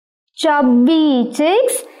chubby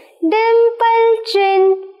cheeks, dimple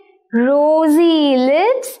chin, rosy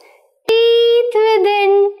lips, teeth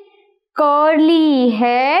within, curly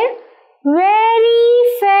hair, very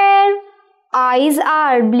fair, eyes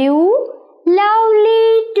are blue,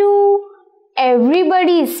 lovely too.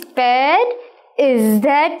 Everybody's pet, is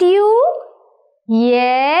that you?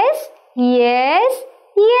 Yes, yes,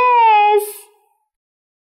 yes.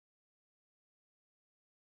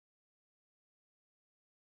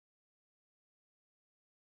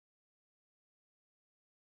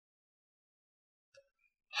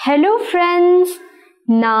 Hello friends,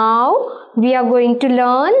 now we are going to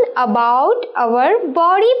learn about our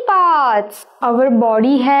body parts. Our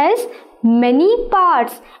body has many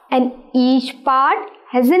parts and each part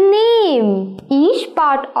has a name. Each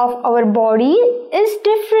part of our body is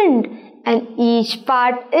different and each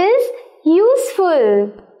part is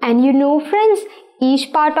useful. And you know friends,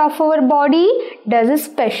 each part of our body does a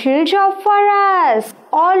special job for us.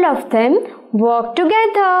 All of them work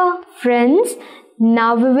together. Friends,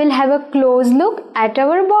 now we will have a close look at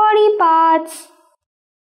our body parts.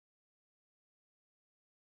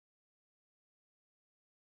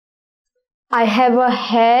 I have a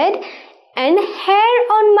head and hair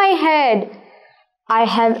on my head. I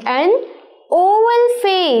have an oval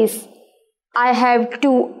face. I have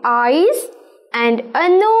 2 eyes and a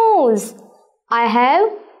nose. I have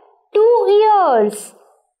 2 ears.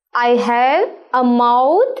 I have a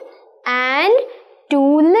mouth and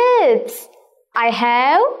 2 lips. I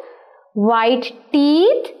have white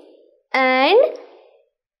teeth and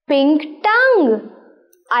pink tongue.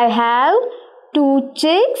 I have 2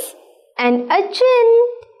 cheeks and a chin.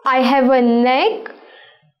 I have a neck,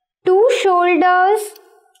 2 shoulders,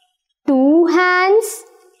 2 hands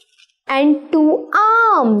and 2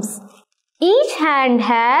 arms. Each hand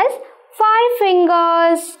has 5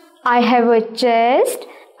 fingers. I have a chest,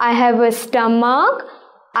 I have a stomach,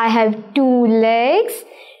 I have 2 legs,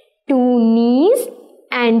 2 knees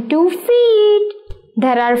and 2 feet.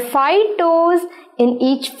 There are 5 toes in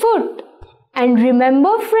each foot. And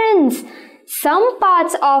remember friends, some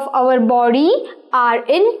parts of our body are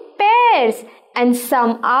in pairs and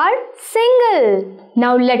some are single.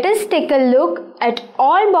 Now let us take a look at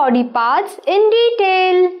all body parts in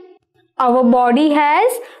detail. Our body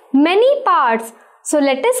has many parts, so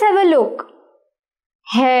let us have a look.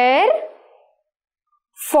 Hair,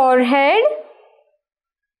 forehead,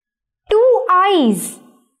 2 eyes,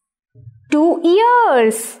 2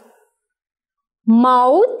 ears,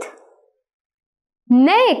 mouth,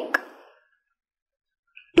 neck,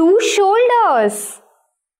 2 shoulders,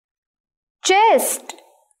 chest,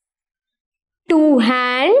 2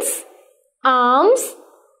 hands, arms,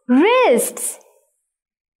 wrists,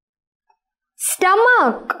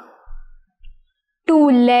 stomach, 2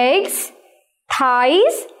 legs,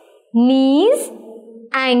 thighs, knees,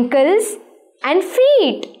 ankles and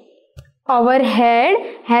feet. Our head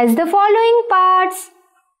has the following parts: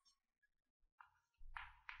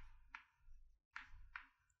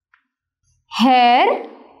 hair,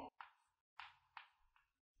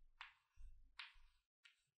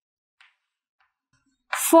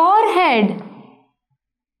 forehead,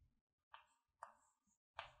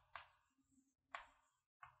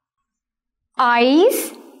 eyes,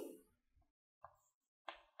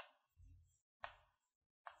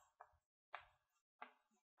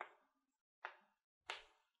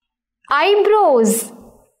 eyebrows,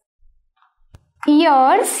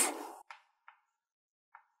 ears,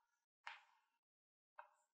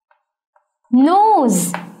 nose,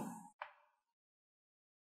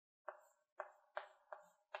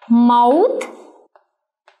 mouth,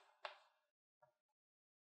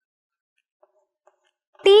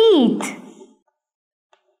 teeth,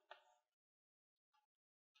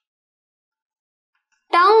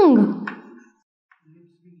 tongue,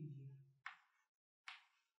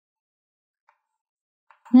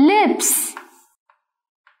 lips,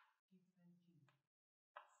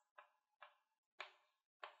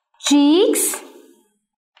 cheeks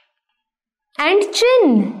and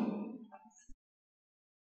chin.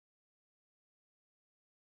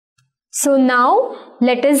 So now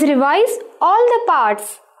let us revise all the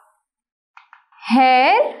parts.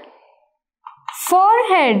 Hair,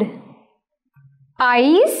 forehead,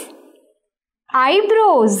 eyes,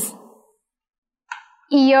 eyebrows,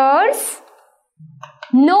 ears,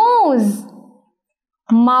 nose,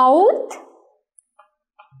 mouth,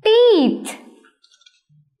 teeth,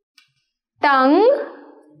 tongue,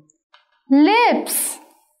 lips,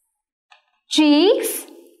 cheeks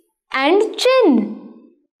and chin.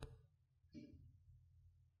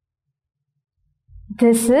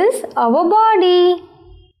 This is our body.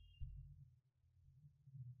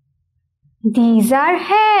 These are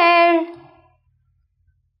hair.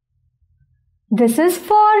 This is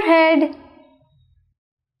forehead.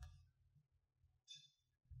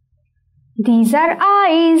 These are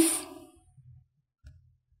eyes.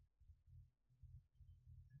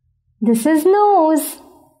 This is nose.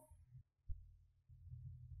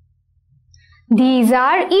 These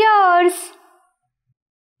are ears.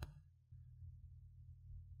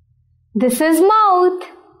 This is mouth.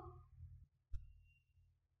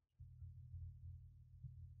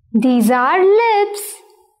 These are lips.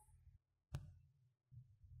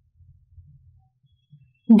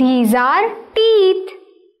 These are teeth.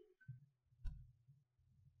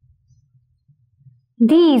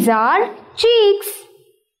 These are cheeks.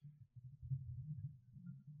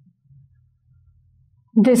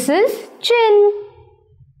 This is chin.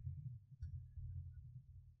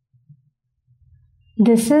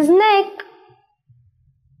 This is neck.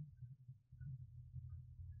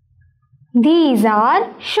 These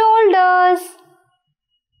are shoulders.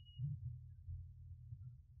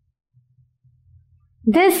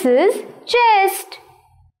 This is chest.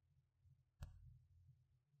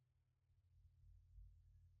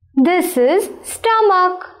 This is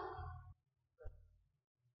stomach.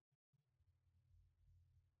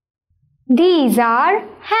 These are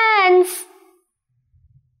hands.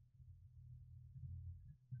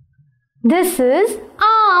 This is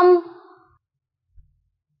arm.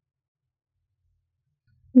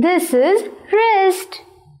 This is wrist.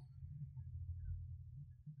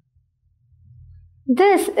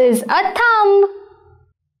 This is a thumb.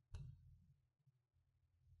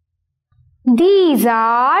 These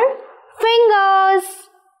are fingers.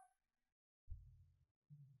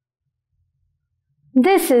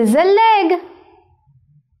 This is a leg.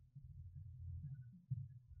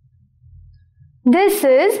 This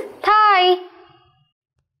is thigh.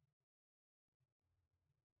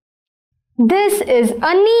 This is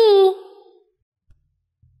a knee.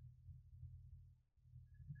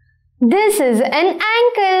 This is an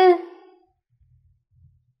ankle.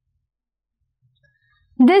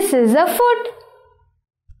 This is a foot.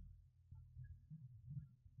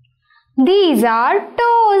 These are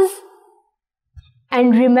toes.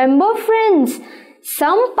 And remember friends,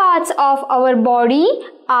 some parts of our body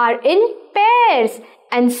are in pairs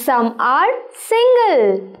and some are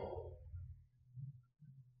single.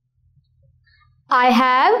 I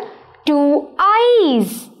have 2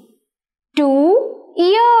 eyes, 2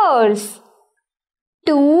 ears,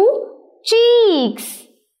 2 cheeks,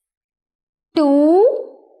 2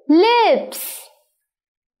 lips,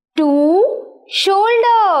 2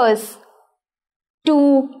 shoulders,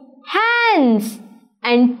 2 hands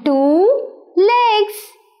and 2 legs.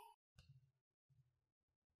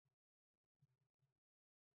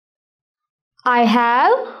 I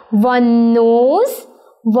have 1 nose,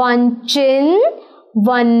 1 chin,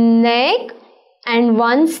 1 neck and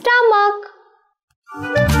 1 stomach.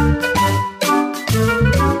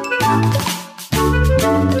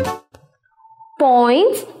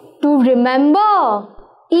 Points to remember.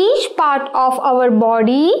 Each part of our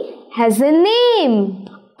body has a name.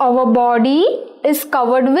 Our body is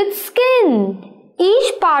covered with skin.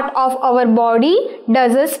 Each part of our body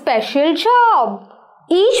does a special job.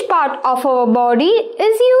 Each part of our body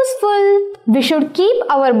is useful. We should keep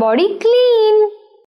our body clean.